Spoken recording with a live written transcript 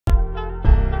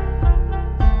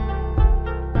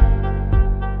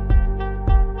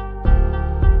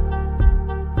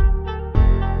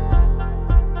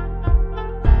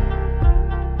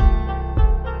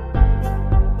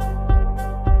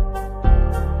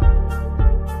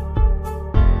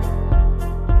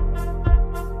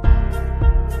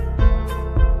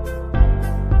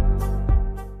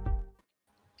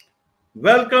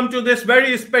Welcome to this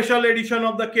very special edition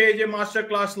of the KJ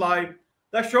Masterclass Live,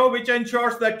 the show which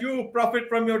ensures that you profit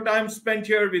from your time spent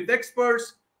here with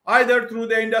experts, either through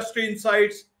the industry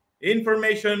insights,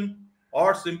 information,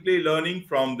 or simply learning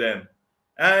from them.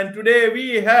 And today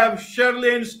we have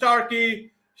Sherrilynne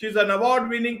Starkie. She's an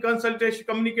award-winning consultation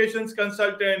communications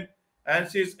consultant,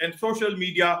 and she's a social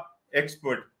media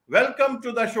expert. Welcome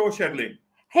to the show, Sherrilynne.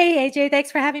 Hey, AJ,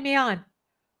 thanks for having me on.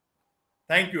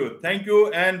 Thank you. Thank you.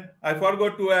 And I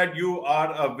forgot to add, you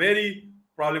are a very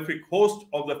prolific host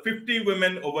of the 50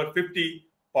 Women Over 50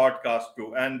 podcast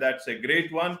too. And that's a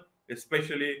great one,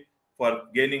 especially for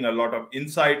gaining a lot of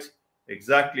insights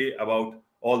exactly about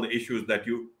all the issues that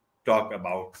you talk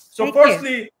about. So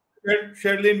firstly,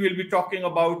 Sherrilynne will be talking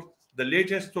about the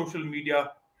latest social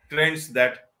media trends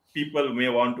that people may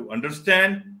want to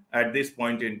understand at this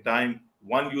point in time.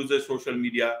 One uses social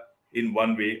media in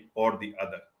one way or the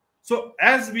other. So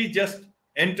as we just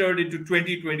entered into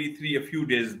 2023 a few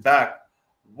days back,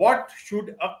 what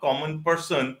should a common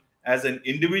person, as an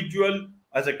individual,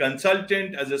 as a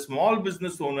consultant, as a small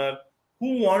business owner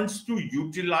who wants to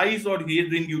utilize or he has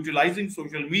been utilizing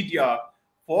social media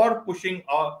for pushing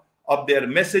up their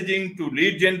messaging to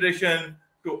lead generation,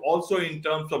 to also in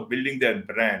terms of building their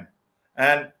brand?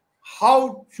 And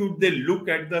how should they look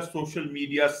at the social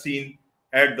media scene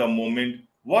at the moment?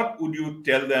 What would you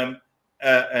tell them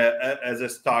as a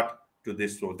start to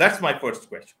this show? That's my first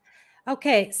question.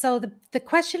 Okay, so the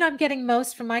question I'm getting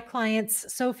most from my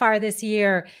clients so far this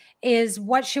year is,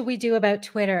 what should we do about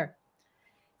Twitter?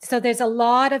 So there's a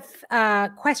lot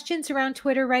of questions around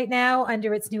Twitter right now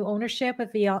under its new ownership of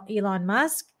Elon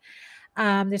Musk.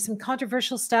 There's some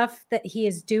controversial stuff that he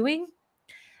is doing.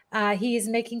 He is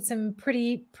making some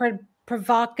pretty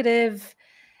provocative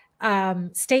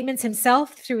statements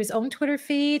himself through his own Twitter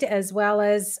feed, as well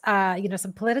as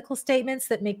some political statements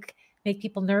that make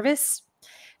people nervous.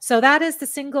 So that is the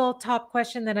single top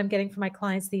question that I'm getting from my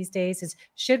clients these days: is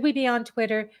should we be on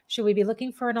Twitter? Should we be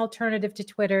looking for an alternative to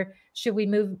Twitter? Should we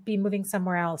be moving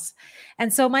somewhere else?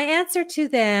 And so my answer to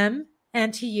them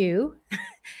and to you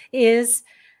is,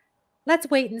 let's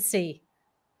wait and see.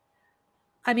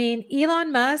 I mean,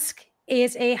 Elon Musk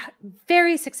is a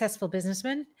very successful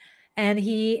businessman, and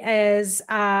he is,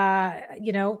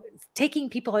 taking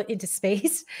people into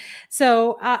space.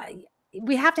 So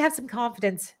we have to have some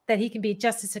confidence that he can be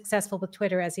just as successful with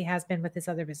Twitter as he has been with his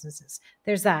other businesses.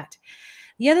 There's that.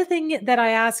 The other thing that I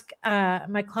ask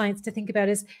my clients to think about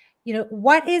is,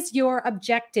 what is your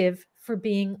objective for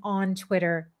being on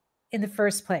Twitter in the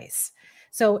first place?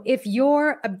 So if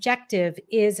your objective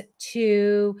is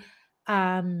to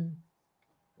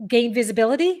gain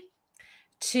visibility,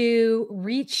 to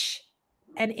reach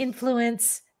and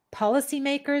influence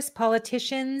policymakers,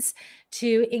 politicians,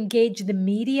 to engage the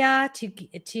media,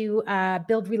 to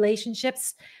build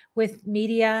relationships with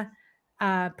media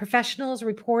professionals,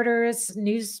 reporters,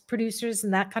 news producers,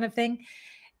 and that kind of thing,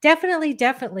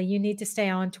 definitely you need to stay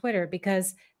on Twitter,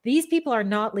 because these people are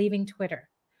not leaving Twitter.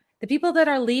 The people that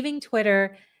are leaving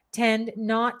Twitter tend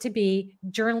not to be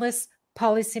journalists,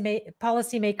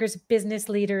 policymakers, business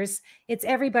leaders. It's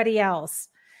everybody else.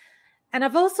 And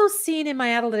I've also seen in my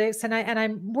analytics, and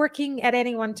I'm working at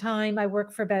any one time, I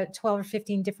work for about 12 or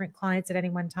 15 different clients at any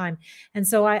one time. And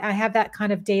so I have that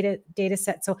kind of data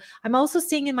set. So I'm also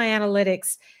seeing in my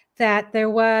analytics that there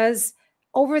was,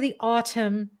 over the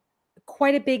autumn,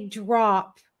 quite a big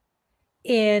drop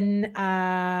in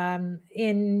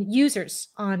users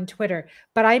on Twitter.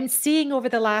 But I'm seeing over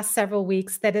the last several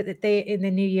weeks that in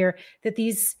the new year, that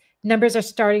these numbers are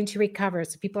starting to recover.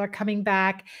 So people are coming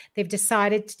back. They've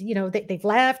decided, they've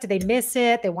left, they miss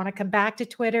it, they want to come back to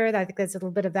Twitter. I think there's a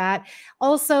little bit of that.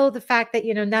 Also, the fact that,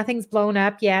 nothing's blown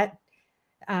up yet.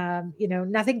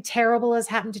 Nothing terrible has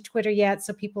happened to Twitter yet.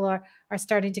 So people are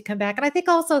starting to come back. And I think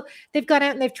also they've gone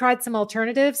out and they've tried some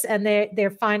alternatives, and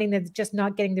they're finding that they're just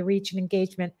not getting the reach and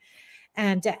engagement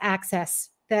and access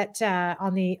that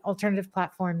on the alternative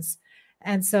platforms.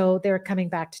 And so they're coming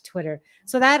back to Twitter.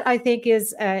 So that, I think,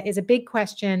 is a big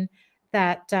question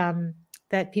that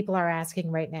that people are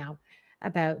asking right now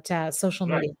about social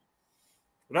media.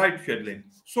 Right, Sherrilynne.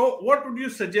 So what would you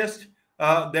suggest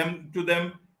to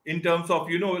them in terms of,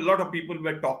 a lot of people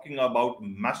were talking about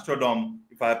Mastodon,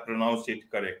 if I pronounced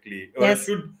it correctly. Yes.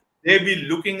 Should they be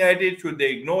looking at it? Should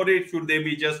they ignore it? Should they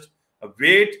be just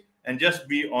wait and just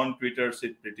be on Twitter,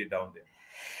 sit pretty down there?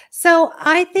 So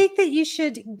I think that you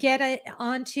should get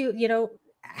onto,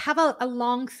 have a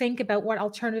long think about what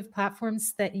alternative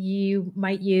platforms that you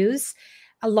might use.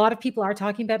 A lot of people are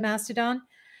talking about Mastodon,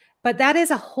 but that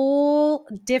is a whole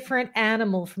different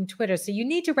animal from Twitter. So you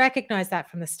need to recognize that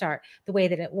from the start, the way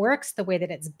that it works, the way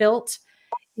that it's built.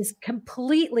 is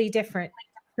completely different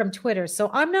from Twitter. So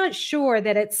I'm not sure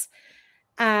that it's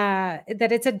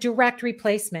a direct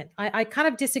replacement. I kind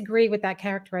of disagree with that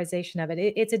characterization of it.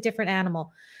 It's a different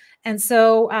animal. And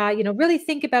so, really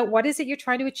think about what is it you're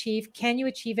trying to achieve? Can you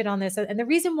achieve it on this? And the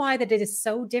reason why that it is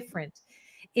so different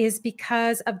is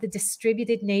because of the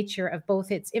distributed nature of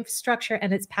both its infrastructure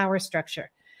and its power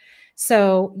structure.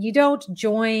 So you don't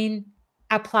join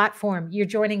a platform, you're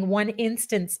joining one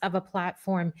instance of a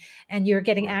platform, and you're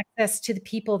getting access to the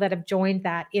people that have joined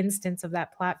that instance of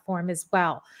that platform as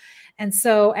well. And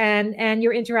so, and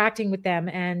you're interacting with them,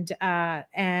 and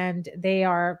they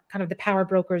are kind of the power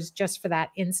brokers just for that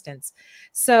instance.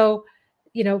 So,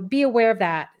 be aware of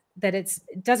that it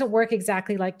doesn't work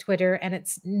exactly like Twitter, and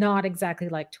it's not exactly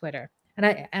like Twitter.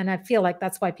 And I feel like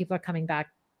that's why people are coming back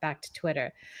to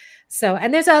Twitter. So,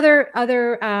 and there's other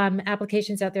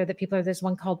applications out there that people are. There's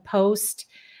one called Post.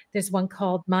 There's one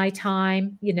called My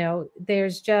Time.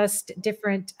 There's just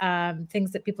different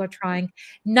things that people are trying.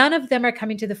 None of them are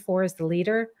coming to the fore as the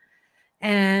leader.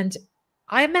 And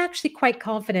I'm actually quite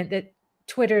confident that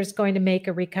Twitter is going to make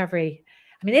a recovery.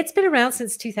 I mean, it's been around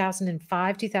since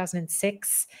 2005,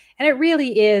 2006, and it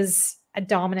really is a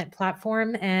dominant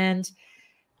platform. And,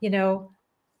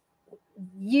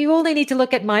 you only need to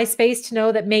look at MySpace to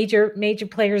know that major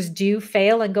players do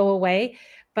fail and go away.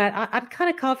 But I'm kind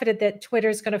of confident that Twitter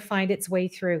is going to find its way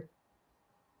through.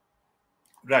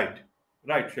 Right,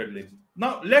 Sherrilynne.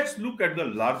 Now let's look at the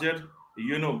larger,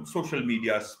 social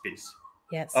media space.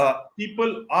 Yes.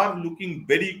 People are looking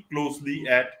very closely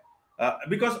at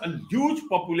because a huge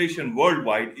population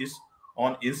worldwide is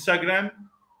on Instagram,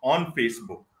 on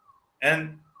Facebook,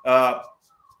 and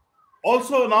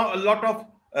also now a lot of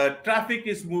traffic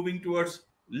is moving towards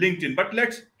LinkedIn. But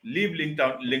let's leave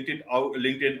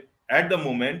LinkedIn at the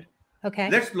moment. Okay.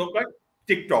 Let's look at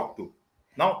TikTok too.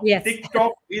 Now, yes.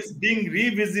 TikTok is being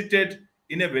revisited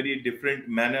in a very different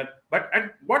manner. But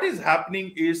what is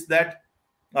happening is that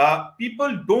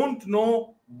people don't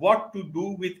know what to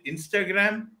do with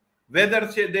Instagram, whether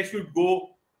they should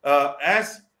go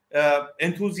as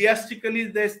enthusiastically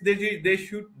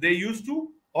they used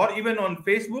to, or even on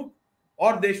Facebook,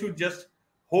 or they should just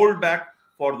hold back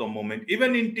for the moment.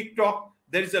 Even in TikTok,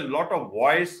 there is a lot of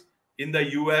voice in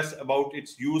the US about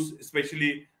its use,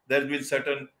 especially there will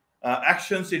certain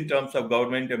actions in terms of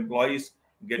government employees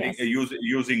getting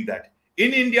using that.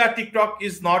 In India, TikTok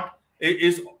is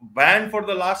banned for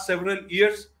the last several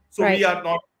years, so Right. we are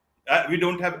not we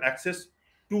don't have access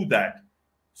to that.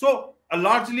 So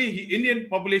largely Indian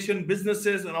population,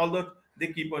 businesses and all that, they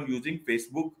keep on using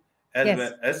Facebook as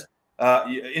well as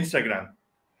Instagram.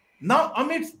 Now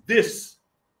amidst this,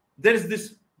 there is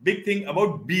this big thing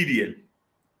about BRL.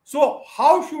 So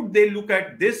how should they look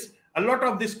at this? A lot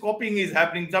of this copying is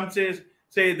happening. Some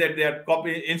say that they are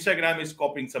copying, Instagram is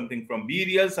copying something from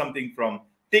BRL, something from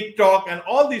TikTok, and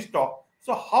all this talk.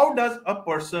 So how does a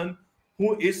person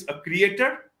who is a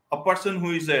creator, a person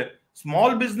who is a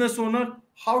small business owner,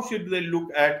 how should they look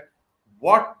at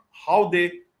how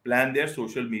they plan their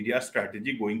social media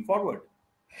strategy going forward?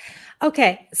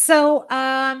 Okay, so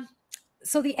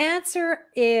so the answer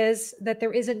is that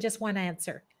there isn't just one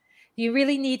answer. You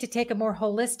really need to take a more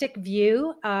holistic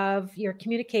view of your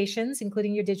communications,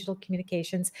 including your digital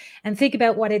communications, and think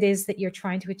about what it is that you're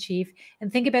trying to achieve,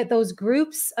 and think about those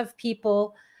groups of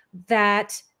people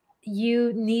that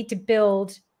you need to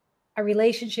build a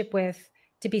relationship with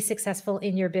to be successful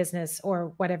in your business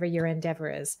or whatever your endeavor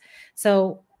is.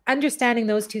 So understanding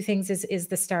those two things is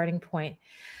the starting point.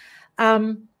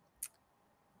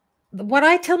 What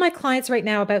I tell my clients right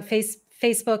now about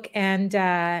Facebook and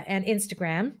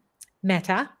Instagram,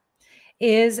 Meta,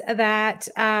 is that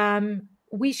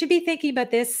we should be thinking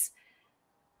about this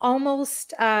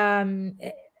almost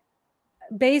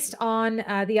based on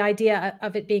the idea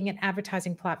of it being an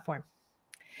advertising platform,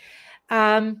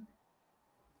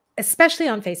 especially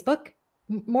on Facebook,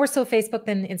 more so Facebook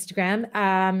than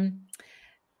Instagram.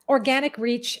 Organic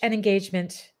reach and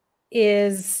engagement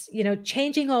is,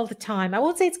 changing all the time. I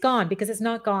won't say it's gone, because it's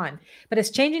not gone, but it's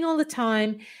changing all the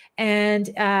time. And,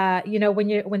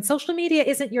 when social media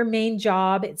isn't your main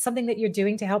job, it's something that you're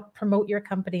doing to help promote your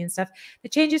company and stuff. The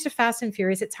changes are fast and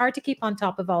furious. It's hard to keep on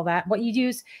top of all that. What you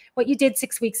did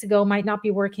 6 weeks ago might not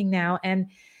be working now. And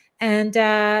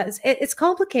it's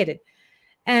complicated.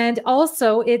 And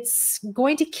also it's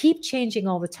going to keep changing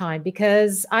all the time,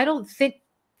 because I don't think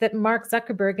that Mark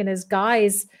Zuckerberg and his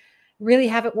guys really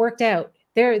have it worked out.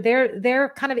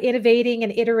 They're kind of innovating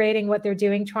and iterating what they're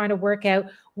doing, trying to work out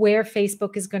where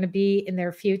Facebook is going to be in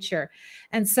their future.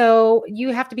 And so you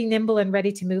have to be nimble and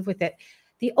ready to move with it.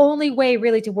 The only way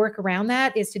really to work around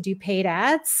that is to do paid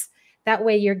ads. That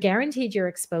way you're guaranteed your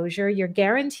exposure, you're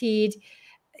guaranteed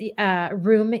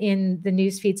room in the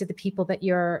news feeds of the people that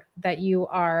you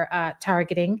are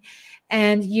targeting,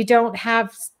 and you don't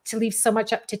have to leave so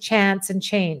much up to chance and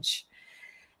change.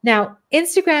 Now,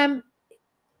 Instagram,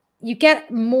 you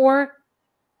get more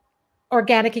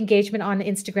organic engagement on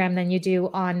Instagram than you do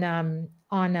on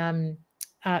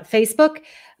Facebook,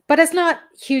 but it's not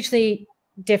hugely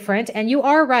different. And you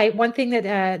are right. One thing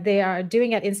that they are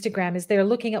doing at Instagram is they're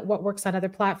looking at what works on other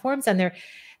platforms, and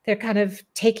they're kind of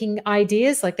taking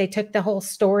ideas. Like they took the whole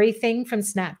story thing from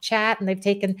Snapchat, and they've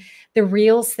taken the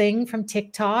Reels thing from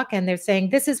TikTok, and they're saying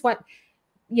this is what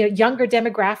younger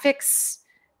demographics,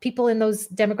 people in those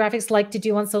demographics like to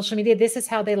do on social media. This is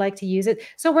how they like to use it.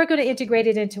 So we're going to integrate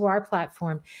it into our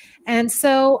platform. And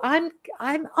so I'm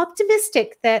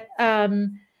optimistic that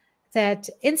that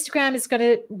Instagram is going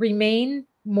to remain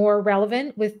more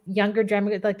relevant with younger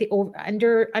demographic, like the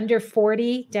under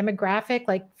 40 demographic,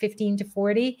 like 15 to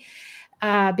 40,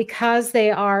 because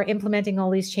they are implementing all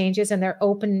these changes and they're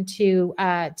open to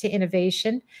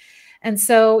innovation. And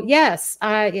so, yes,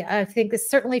 I think it's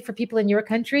certainly for people in your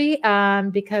country,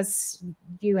 because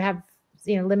you have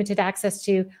limited access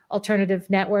to alternative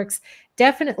networks.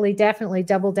 Definitely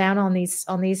double down on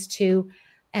these two,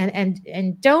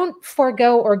 and don't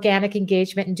forego organic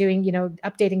engagement and doing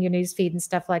updating your newsfeed and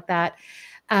stuff like that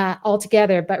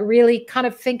altogether. But really, kind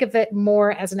of think of it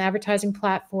more as an advertising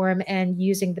platform and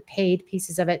using the paid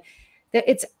pieces of it.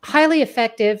 It's highly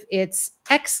effective. It's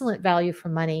excellent value for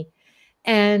money.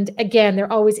 And again,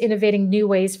 they're always innovating new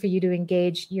ways for you to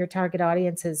engage your target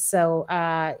audiences. So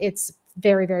it's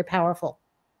very, very powerful.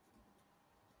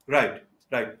 Right.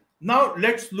 Now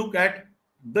let's look at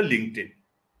the LinkedIn.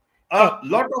 A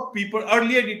lot of people,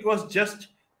 earlier it was just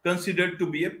considered to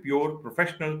be a pure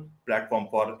professional platform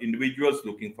for individuals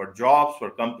looking for jobs, for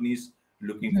companies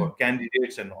looking for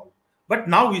candidates and all. But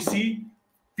now we see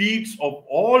feeds of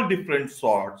all different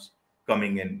sorts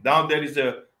coming in. Now there is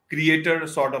a creator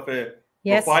sort of a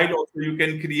profile also you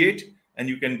can create, and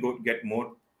you can go get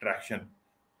more traction.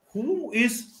 Who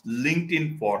is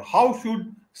LinkedIn for? How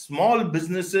should small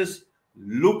businesses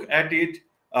look at it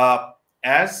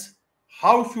as?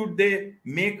 How should they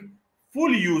make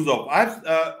full use of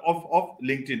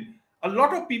LinkedIn? A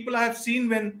lot of people I have seen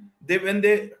when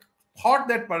they thought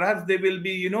that perhaps they will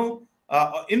be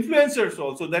influencers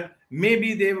also, that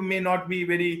maybe they may not be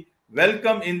very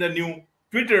welcome in the new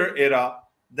Twitter era.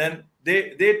 Then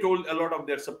they told a lot of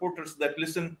their supporters that,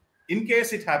 listen, in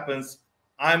case it happens,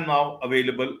 I'm now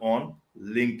available on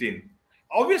LinkedIn.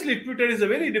 Obviously, Twitter is a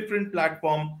very different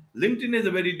platform. LinkedIn is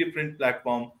a very different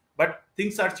platform, but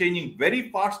things are changing very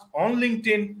fast on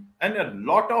LinkedIn, and a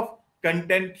lot of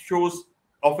content shows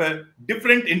of a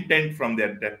different intent from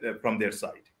their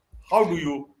side. How do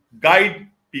you guide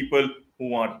people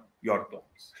who are your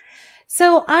clients?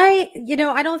 So I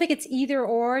don't think it's either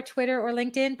or, Twitter or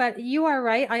LinkedIn, but you are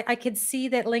right. I could see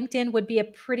that LinkedIn would be a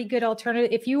pretty good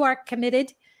alternative if you are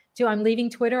committed to, I'm leaving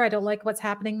Twitter, I don't like what's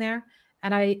happening there,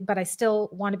 but I still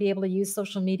want to be able to use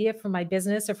social media for my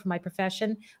business or for my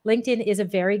profession. LinkedIn is a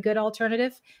very good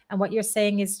alternative. And what you're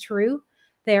saying is true.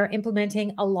 They're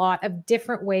implementing a lot of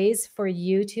different ways for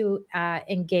you to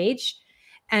engage,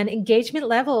 and engagement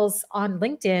levels on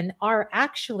LinkedIn are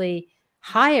actually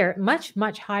higher, much,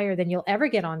 much higher than you'll ever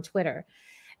get on Twitter.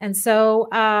 And so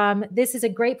this is a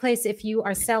great place if you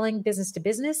are selling business to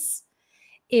business,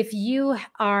 if you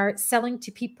are selling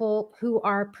to people who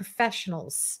are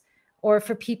professionals, or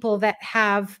for people that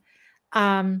have,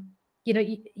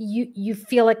 you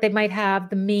feel like they might have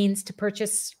the means to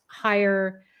purchase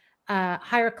higher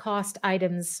cost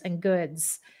items and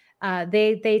goods.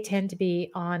 They tend to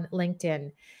be on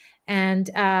LinkedIn. And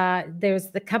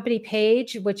there's the company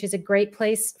page, which is a great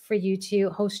place for you to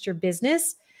host your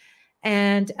business.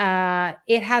 And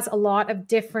it has a lot of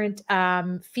different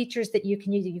features that you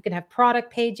can use. You can have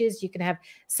product pages. You can have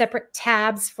separate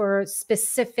tabs for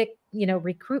specific,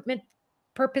 recruitment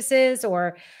purposes,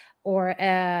 or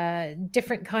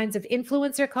different kinds of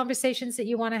influencer conversations that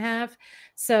you want to have.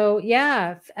 So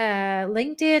yeah,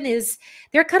 LinkedIn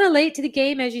they're kind of late to the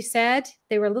game, as you said.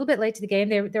 They were a little bit late to the game.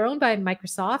 They're owned by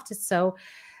Microsoft, so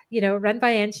run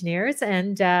by engineers,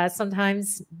 and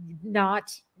sometimes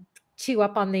not too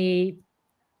up on the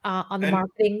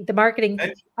marketing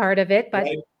part of it. But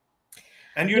right.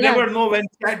 And you never know when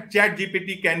Chat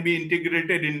GPT can be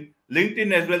integrated in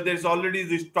LinkedIn as well. There's already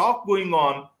this talk going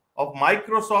on of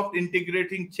Microsoft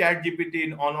integrating Chat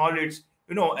GPT on all its,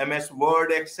 MS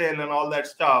Word, Excel, and all that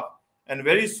stuff. And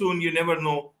very soon, you never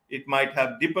know, it might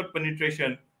have deeper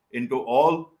penetration into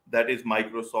all that is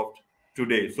Microsoft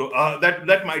today. So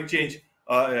that might change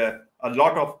a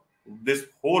lot of this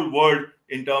whole world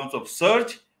in terms of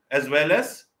search, as well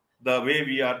as the way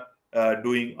we are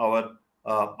doing our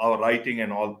writing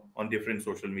and all on different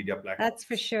social media That's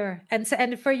for platforms. sure. And so,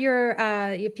 and for your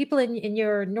people in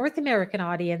your North American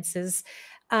audiences,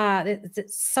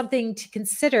 it's something to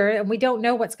consider. And we don't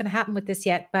know what's going to happen with this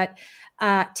yet, but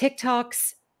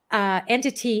TikTok's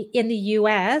entity in the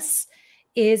U.S.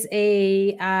 is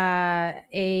a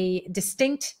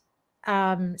distinct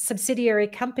subsidiary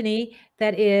company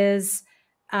that is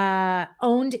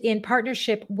owned in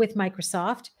partnership with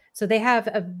Microsoft. So they have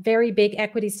a very big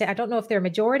equity stake. I don't know if they're a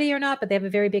majority or not, but they have a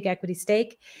very big equity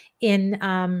stake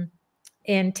in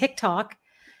TikTok.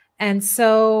 And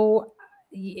so,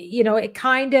 you know, it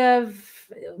kind of,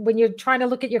 when you're trying to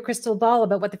look at your crystal ball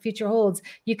about what the future holds,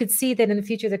 you could see that in the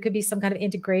future there could be some kind of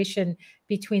integration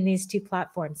between these two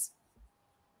platforms.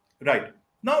 Right.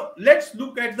 Now, let's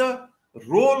look at the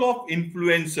role of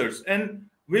influencers, and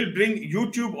we'll bring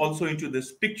YouTube also into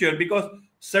this picture, because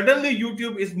suddenly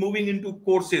YouTube is moving into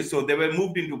courses. So they were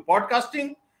moved into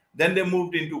podcasting, then they are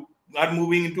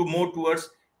moving into more towards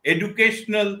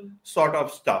educational sort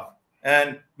of stuff.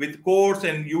 And with course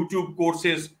and YouTube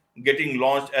courses getting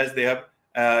launched, as they have,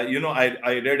 I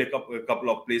read a couple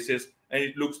of places, and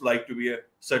it looks like to be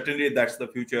certainly that's the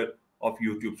future of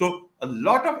YouTube. So a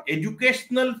lot of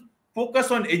educational focus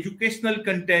on educational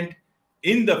content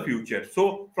in the future.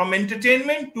 So from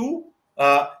entertainment to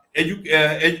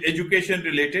education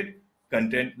related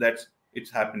content, that's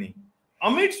it's happening.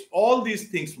 Amidst all these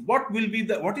things, what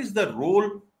is the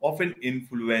role of an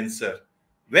influencer?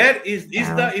 Where is the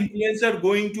Wow. influencer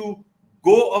going to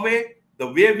go away the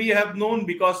way we have known,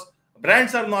 because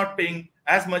brands are not paying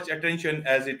as much attention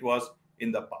as it was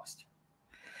in the past?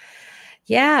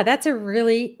 Yeah, that's a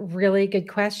really, really good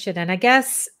question. And I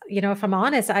guess, you know, if I'm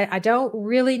honest, I don't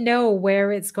really know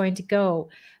where it's going to go,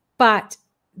 but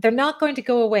they're not going to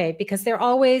go away because they're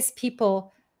always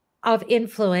people of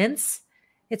influence.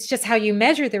 It's just how you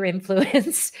measure their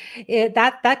influence.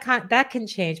 That can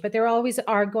change, but there always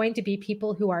are going to be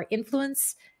people who are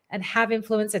influence and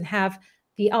have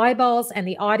the eyeballs and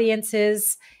the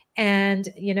audiences. And,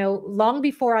 you know, long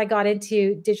before I got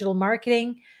into digital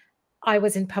marketing, I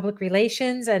was in public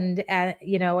relations and,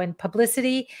 you know, and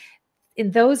publicity.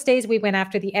 In those days, we went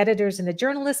after the editors and the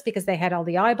journalists because they had all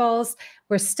the eyeballs.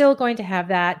 We're still going to have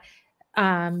that.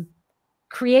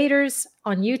 Creators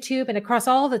on YouTube and across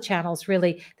all the channels,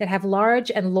 really, that have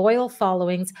large and loyal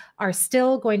followings are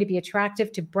still going to be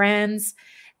attractive to brands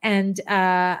and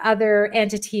other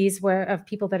entities of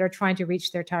people that are trying to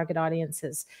reach their target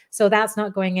audiences. So that's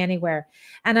not going anywhere.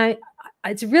 And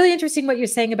it's really interesting what you're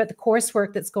saying about the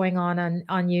coursework that's going on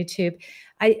YouTube.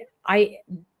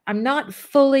 I'm not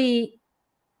fully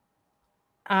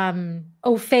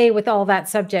au fait with all that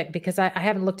subject because I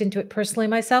haven't looked into it personally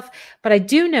myself, but I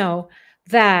do know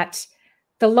that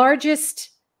the largest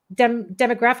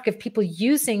demographic of people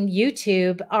using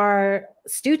YouTube are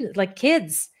students, like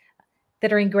kids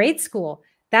that are in grade school.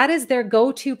 That is their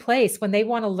go-to place when they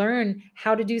want to learn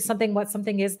how to do something, what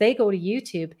something is, they go to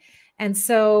YouTube. And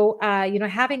so, you know,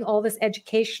 having all this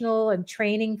educational and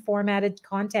training formatted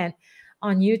content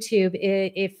on YouTube,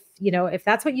 if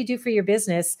that's what you do for your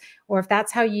business, or if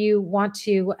that's how you want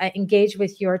to engage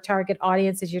with your target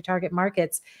audiences, your target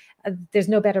markets, there's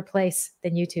no better place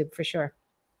than YouTube for sure.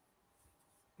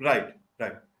 Right,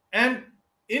 right. And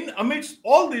in amidst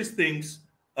all these things,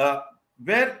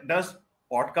 where does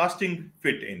podcasting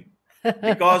fit in?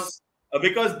 Because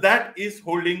that is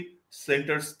holding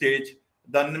center stage.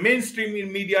 The mainstream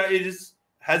in media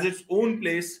has its own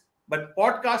place, but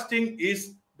podcasting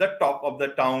is the top of the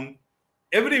town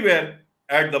everywhere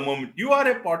at the moment. You are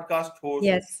a podcast host.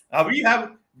 Yes. We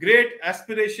have great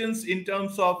aspirations in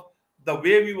terms of the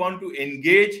way we want to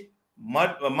engage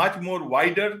much more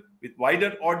with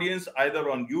wider audience, either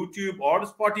on YouTube or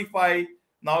Spotify.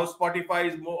 Now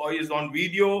Spotify is on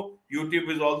video,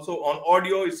 YouTube is also on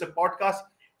audio, it's a podcast.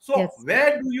 So Yes.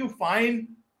 where do you find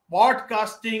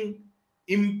podcasting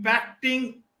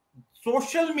impacting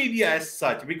social media as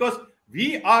such? Because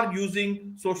we are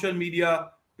using social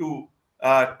media to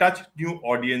touch new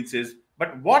audiences,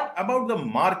 but what about the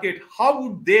market? How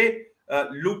would they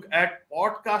look at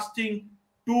podcasting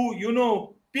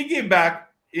to piggyback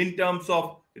in terms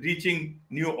of reaching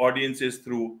new audiences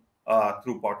through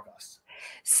podcasts?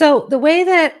 So the way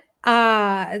that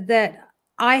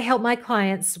I help my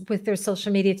clients with their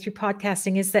social media through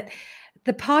podcasting is that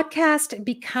the podcast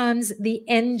becomes the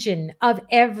engine of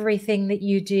everything that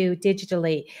you do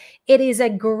digitally. It is a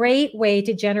great way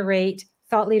to generate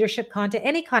thought leadership content,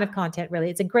 any kind of content, really.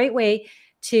 It's a great way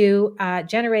to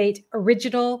generate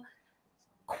original,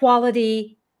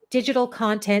 quality digital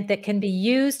content that can be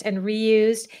used and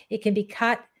reused. It can be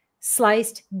cut,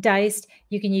 sliced, diced.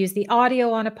 You can use the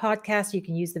audio on a podcast. You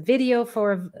can use the video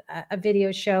for a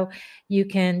video show. You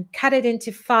can cut it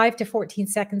into 5 to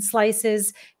 14-second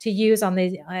slices to use on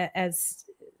the as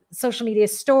social media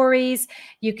stories.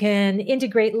 You can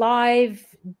integrate live,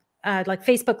 like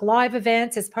Facebook Live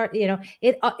events as part.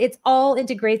 It all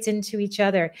integrates into each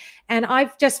other, and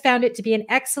I've just found it to be an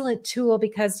excellent tool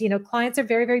because clients are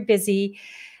very, very busy,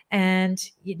 and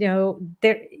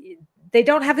they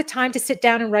don't have the time to sit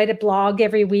down and write a blog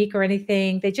every week or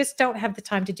anything. They just don't have the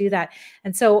time to do that.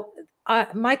 And so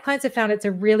my clients have found it's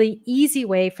a really easy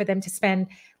way for them to spend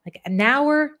like an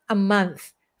hour a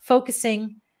month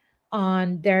focusing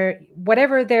on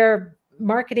whatever their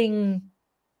marketing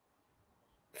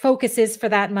focus is for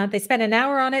that month. They spend an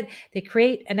hour on it. They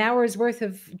create an hour's worth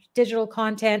of digital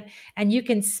content, and you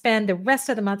can spend the rest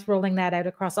of the month rolling that out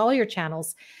across all your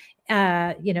channels,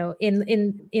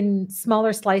 in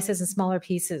smaller slices and smaller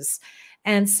pieces.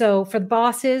 And so for the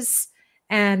bosses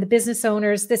and the business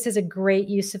owners, this is a great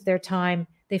use of their time.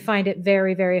 They find it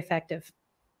very, very effective.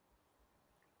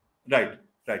 Right.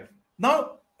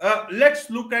 Now, let's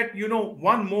look at,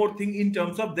 one more thing in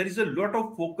terms of there is a lot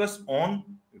of focus on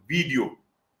video,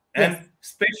 and Yes.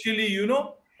 especially,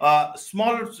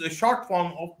 small, short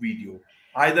form of video,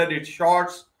 either it's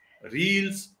shorts,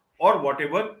 reels, or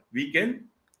whatever we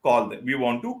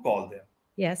want to call them.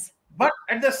 Yes. But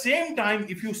at the same time,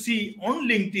 if you see on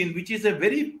LinkedIn, which is a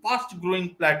very fast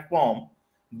growing platform,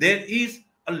 there is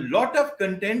a lot of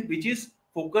content which is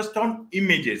focused on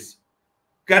images,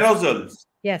 carousels,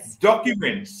 Yes.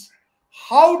 documents.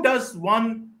 How does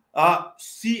one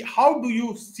how do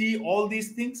you see all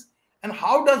these things, and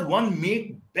how does one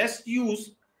make best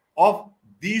use of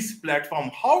these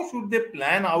platforms? How should they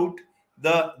plan out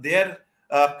their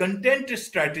content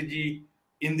strategy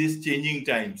in these changing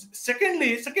times?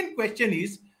 Second question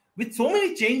is, with so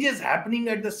many changes happening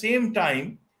at the same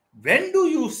time, when do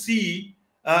you see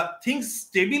things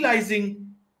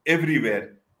stabilizing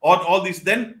everywhere on all this?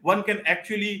 Then one can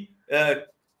actually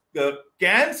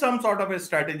can some sort of a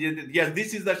strategy that, yes,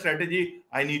 this is the strategy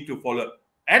I need to follow.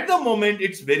 At the moment,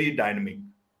 it's very dynamic.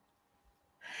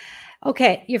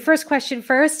 Okay, your first question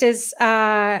first is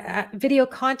video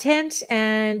content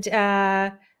and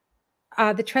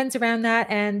the trends around that,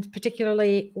 and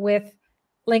particularly with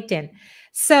LinkedIn.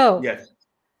 So Yes.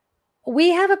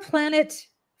 we have a planet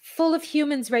full of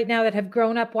humans right now that have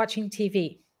grown up watching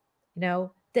TV.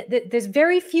 There's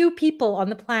very few people on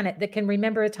the planet that can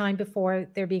remember a time before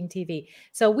there being TV.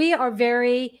 So we are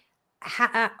very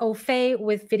au fait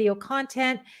with video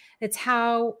content. It's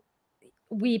how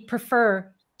we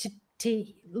prefer to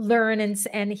learn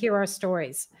and hear our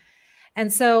stories.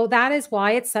 And so that is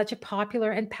why it's such a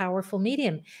popular and powerful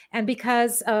medium. And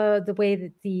because the way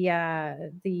that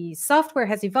the software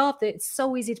has evolved, it's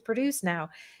so easy to produce now.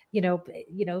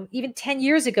 Even 10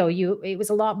 years ago, it was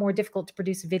a lot more difficult to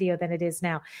produce a video than it is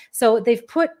now. So they've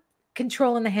put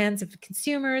control in the hands of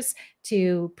consumers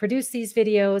to produce these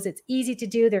videos. It's easy to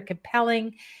do. They're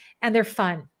compelling and they're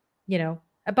fun.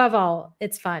 Above all,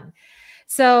 it's fun.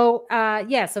 So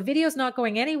so video is not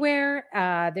going anywhere.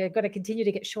 They're going to continue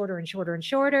to get shorter and shorter and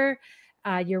shorter.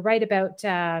 You're right about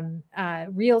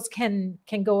reels can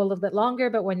go a little bit longer,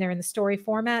 but when they're in the story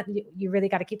format, you really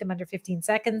got to keep them under 15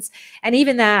 seconds. And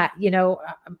even that,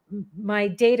 my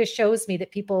data shows me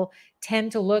that people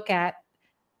tend to look at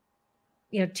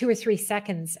 2 or 3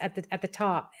 seconds at the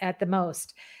top at the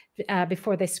most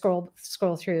before they scroll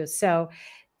through. So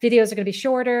videos are going to be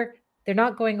shorter. They're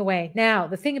not going away. Now,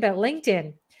 the thing about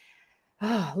LinkedIn,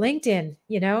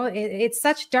 it's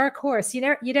such a dark horse.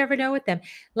 You never know with them.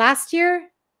 Last year,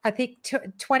 I think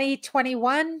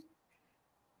 2021.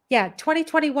 Yeah,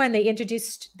 2021, they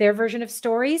introduced their version of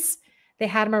stories. They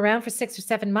had them around for 6 or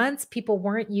 7 months. People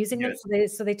weren't using them,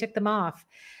 so they took them off.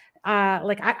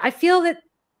 I feel that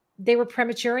they were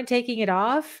premature in taking it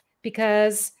off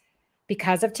because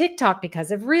of TikTok,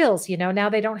 because of Reels. Now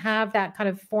they don't have that kind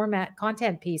of format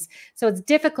content piece. So it's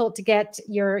difficult to get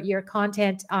your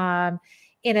content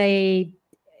in a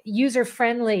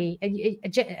user-friendly,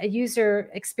 a user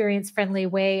experience-friendly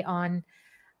way on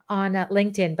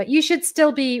LinkedIn. But you should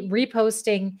still be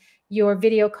reposting your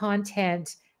video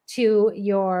content to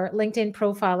your LinkedIn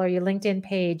profile or your LinkedIn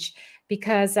page,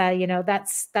 because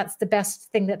that's the best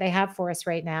thing that they have for us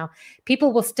right now.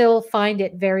 People will still find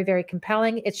it very, very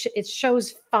compelling. It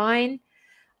shows fine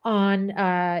on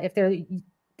if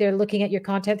they're looking at your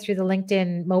content through the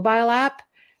LinkedIn mobile app.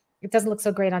 It doesn't look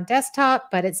so great on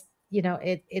desktop, but it's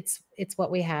it's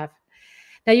what we have.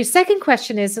 Now, your second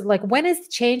question is like, when is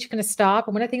the change going to stop,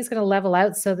 and when are things going to level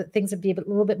out so that things would be a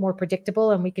little bit more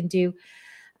predictable and we can do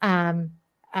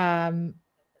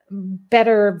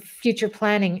better future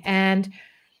planning? And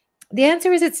the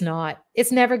answer is it's not.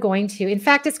 It's never going to. In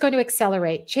fact, it's going to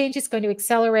accelerate. Change is going to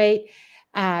accelerate.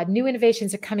 New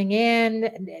innovations are coming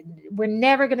in. We're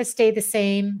never going to stay the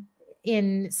same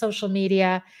in social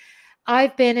media.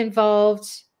 I've been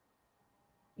involved,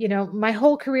 my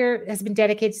whole career has been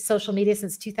dedicated to social media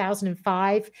since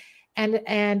 2005.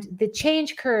 And the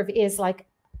change curve is like,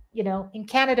 in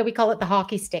Canada, we call it the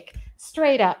hockey stick,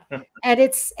 straight up. And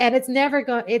it's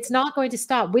not going to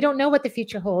stop. We don't know what the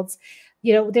future holds.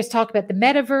 There's talk about the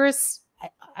metaverse.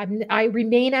 I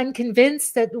remain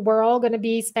unconvinced that we're all going to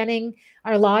be spending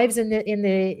our lives in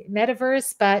the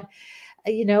metaverse, but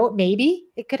maybe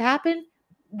it could happen.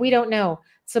 We don't know.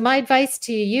 So my advice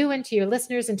to you and to your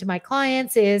listeners and to my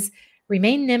clients is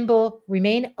remain nimble,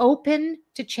 remain open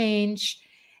to change,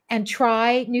 and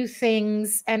try new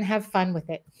things and have fun with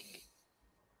it.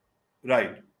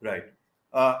 Right.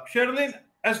 Sherrilynne,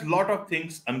 as a lot of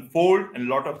things unfold and a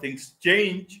lot of things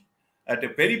change at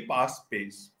a very fast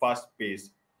pace,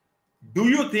 do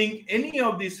you think any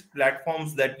of these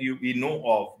platforms that we know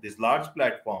of, these large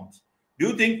platforms, do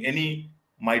you think any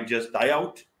might just die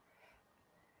out?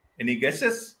 Any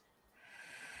guesses?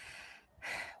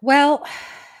 Well,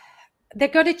 they're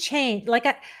going to change. Like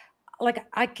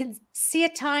I can see a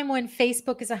time when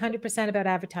Facebook is 100% about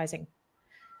advertising.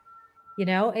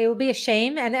 It will be a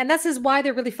shame, and this is why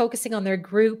they're really focusing on their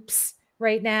groups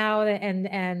right now and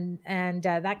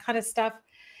that kind of stuff,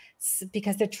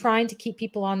 because they're trying to keep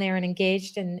people on there and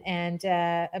engaged.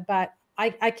 But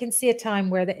I can see a time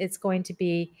where it's going to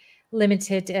be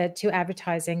limited to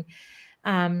advertising,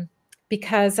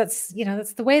 because that's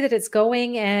the way that it's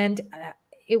going, and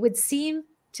it would seem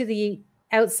to the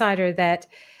outsider that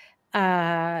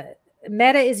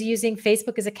Meta is using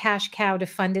Facebook as a cash cow to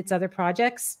fund its other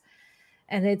projects,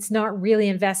 and it's not really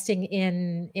investing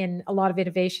in a lot of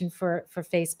innovation for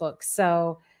Facebook.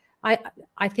 So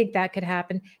I think that could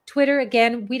happen. Twitter,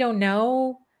 again, we don't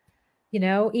know.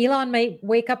 Elon might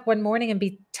wake up one morning and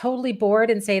be totally bored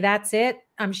and say, that's it,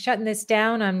 I'm shutting this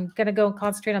down. I'm going to go and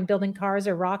concentrate on building cars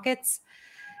or rockets.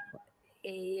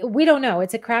 We don't know.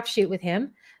 It's a crapshoot with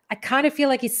him. I kind of feel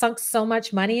like he's sunk so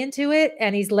much money into it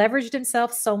and he's leveraged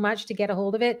himself so much to get a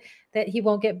hold of it that he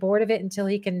won't get bored of it until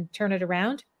he can turn it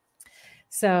around.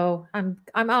 So I'm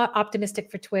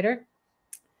optimistic for Twitter.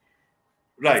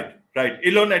 Right.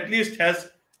 Elon at least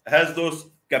has those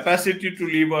capacity to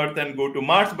leave Earth and go to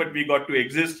Mars, but we got to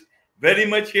exist very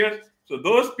much here. So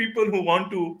those people who want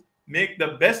to make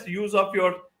the best use of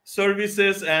your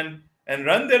services and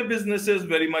run their businesses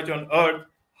very much on Earth,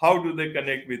 how do they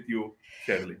connect with you,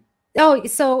 Sherrilynne? Oh,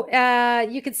 so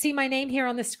you can see my name here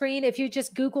on the screen. If you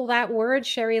just Google that word,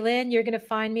 Sherrilynne, you're going to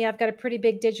find me. I've got a pretty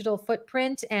big digital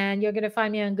footprint, and you're going to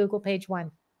find me on Google page 1.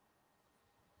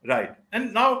 Right.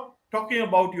 And now talking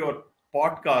about your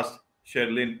podcast,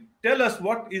 Sherrilynne, tell us,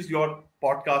 what is your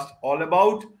podcast all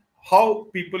about? How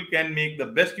people can make the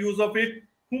best use of it?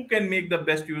 Who can make the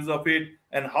best use of it?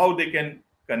 And how they can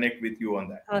connect with you on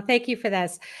that? Oh, thank you for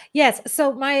this. Yes.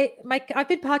 So I've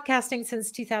been podcasting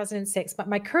since 2006, but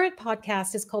my current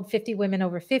podcast is called 50 Women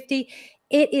Over 50.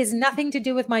 It is nothing to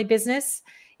do with my business.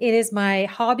 It is my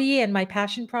hobby and my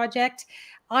passion project.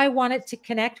 I wanted to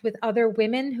connect with other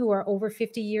women who are over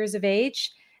 50 years of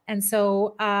age. And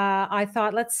so I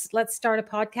thought, let's start a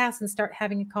podcast and start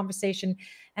having a conversation.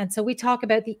 And so we talk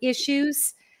about the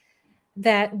issues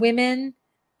that women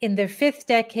in their 5th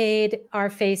decade are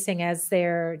facing as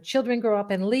their children grow up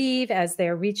and leave, as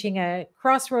they're reaching a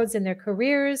crossroads in their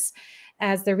careers,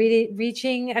 as they're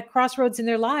reaching a crossroads in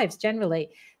their lives generally.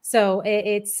 So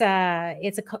it's a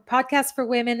podcast for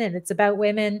women, and it's about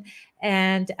women.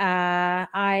 And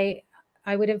I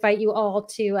would invite you all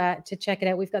to check it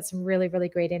out. We've got some really, really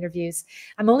great interviews.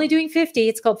 I'm only doing 50.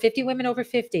 It's called 50 Women Over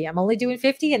 50. I'm only doing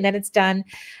 50, and then it's done.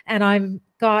 And I've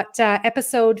got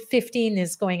episode 15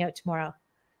 is going out tomorrow.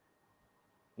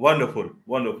 Wonderful.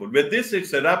 With this,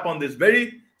 it's a wrap on this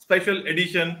very special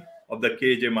edition of the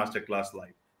KJ Masterclass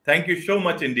Live. Thank you so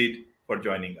much indeed for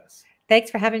joining us.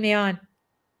 Thanks for having me on.